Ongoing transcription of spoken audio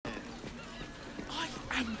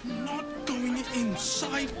I'm not going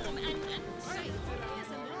inside.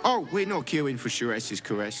 Oh, we're not queuing for Sharess's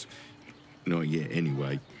caress. Not yet,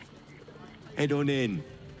 anyway. Head on in.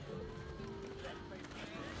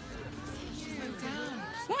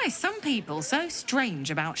 Why are some people so strange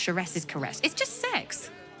about Sharess's caress? It's just sex.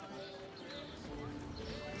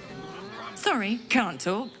 Sorry, can't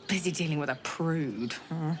talk. Busy dealing with a prude.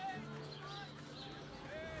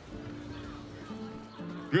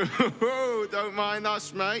 Don't mind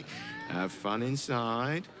us, mate. Have fun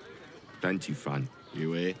inside. Plenty fun.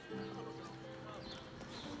 You hear?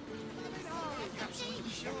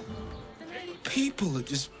 People are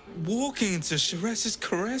just walking into Sharess's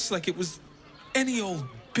caress like it was any old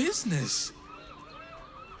business.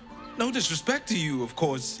 No disrespect to you, of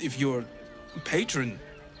course, if you're a patron.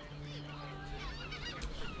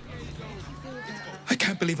 I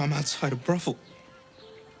can't believe I'm outside a brothel.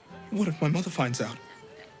 What if my mother finds out?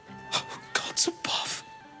 Oh, God's above.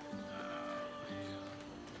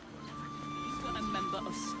 A member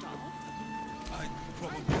of staff?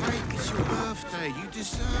 Mate, it's your birthday. You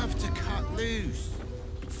deserve to cut loose.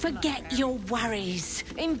 Forget your worries.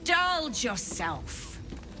 Indulge yourself.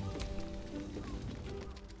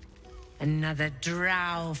 Another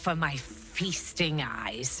drow for my feasting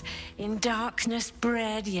eyes. In darkness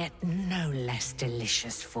bred, yet no less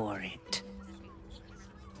delicious for it.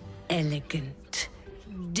 Elegant,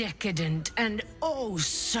 decadent, and oh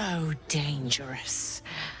so dangerous.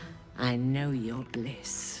 I know your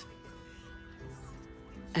bliss.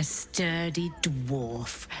 A sturdy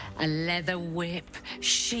dwarf, a leather whip.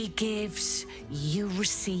 She gives, you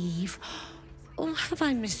receive. Or have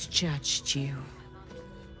I misjudged you?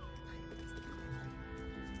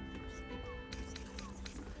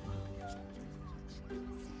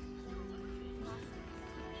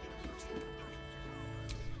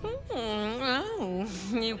 Oh,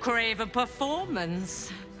 you crave a performance.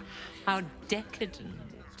 How decadent.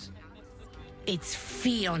 It's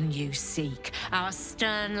Fionn you seek, our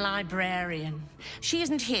stern librarian. She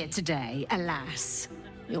isn't here today, alas.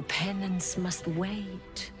 Your penance must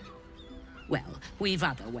wait. Well, we've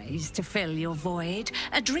other ways to fill your void.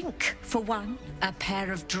 A drink for one, a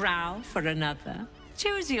pair of drow for another.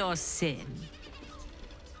 Choose your sin.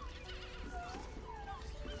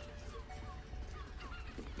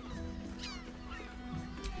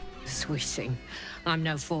 Sweeting. I'm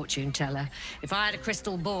no fortune teller. If I had a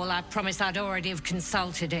crystal ball, I promise I'd already have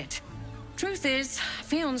consulted it. Truth is,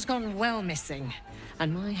 Fionn's gone well missing.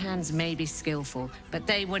 And my hands may be skillful, but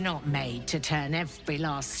they were not made to turn every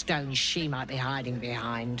last stone she might be hiding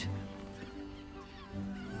behind.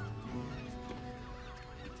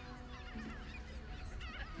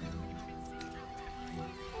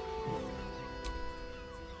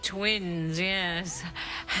 Twins, yes.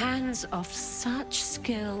 Hands of such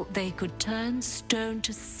skill they could turn stone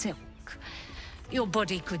to silk. Your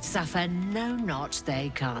body could suffer no knot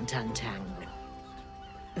they can't untangle.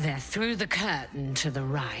 They're through the curtain to the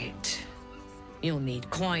right. You'll need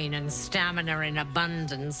coin and stamina in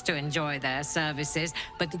abundance to enjoy their services,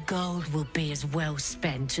 but the gold will be as well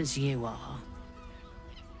spent as you are.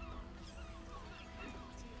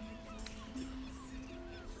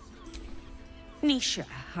 Nisha,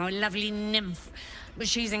 our lovely nymph.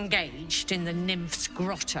 She's engaged in the nymph's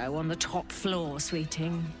grotto on the top floor,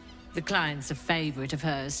 sweeting. The client's a favorite of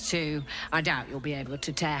hers, too. I doubt you'll be able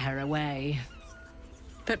to tear her away.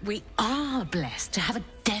 But we are blessed to have a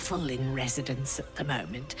devil in residence at the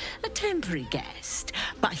moment. A temporary guest.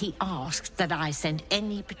 But he asked that I send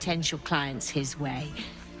any potential clients his way.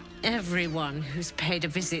 Everyone who's paid a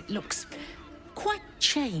visit looks quite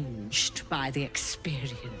changed by the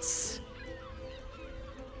experience.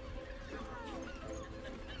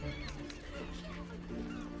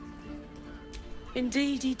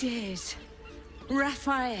 Indeed he did.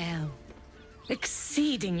 Raphael.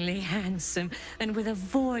 Exceedingly handsome, and with a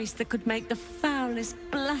voice that could make the foulest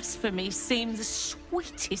blasphemy seem the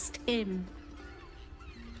sweetest hymn.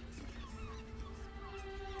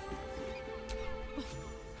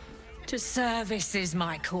 To service is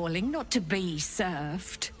my calling, not to be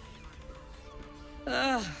served.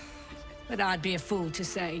 But I'd be a fool to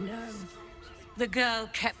say no. The girl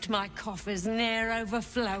kept my coffers near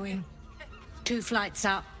overflowing. 2 flights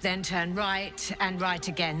up, then turn right, and right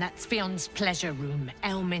again. That's Fionn's pleasure room,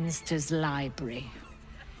 Elminster's library.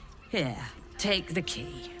 Here, take the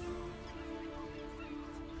key.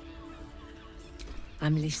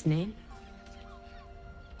 I'm listening.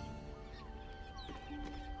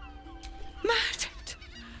 Murdered!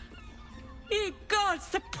 Ye gods,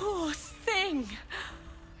 the poor thing!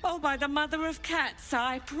 Oh, by the mother of cats,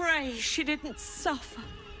 I pray she didn't suffer.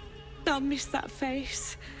 I'll miss that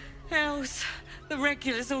face. Else, the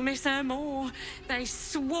regulars will miss her more. They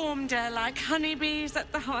swarmed her like honeybees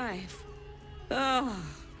at the hive. Oh.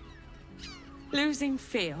 Losing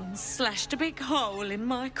Fionn slashed a big hole in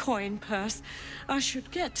my coin purse. I should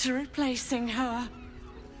get to replacing her.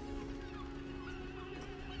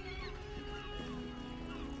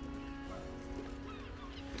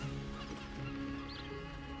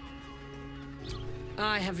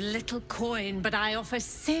 I have little coin, but I offer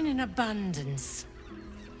sin in abundance.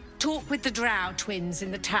 Talk with the Drow twins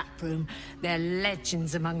in the tap room. They're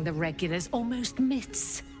legends among the regulars, almost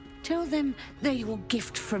myths. Tell them they're your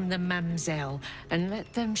gift from the Mamselle, and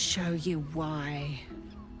let them show you why.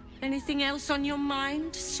 Anything else on your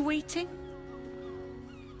mind, sweeting?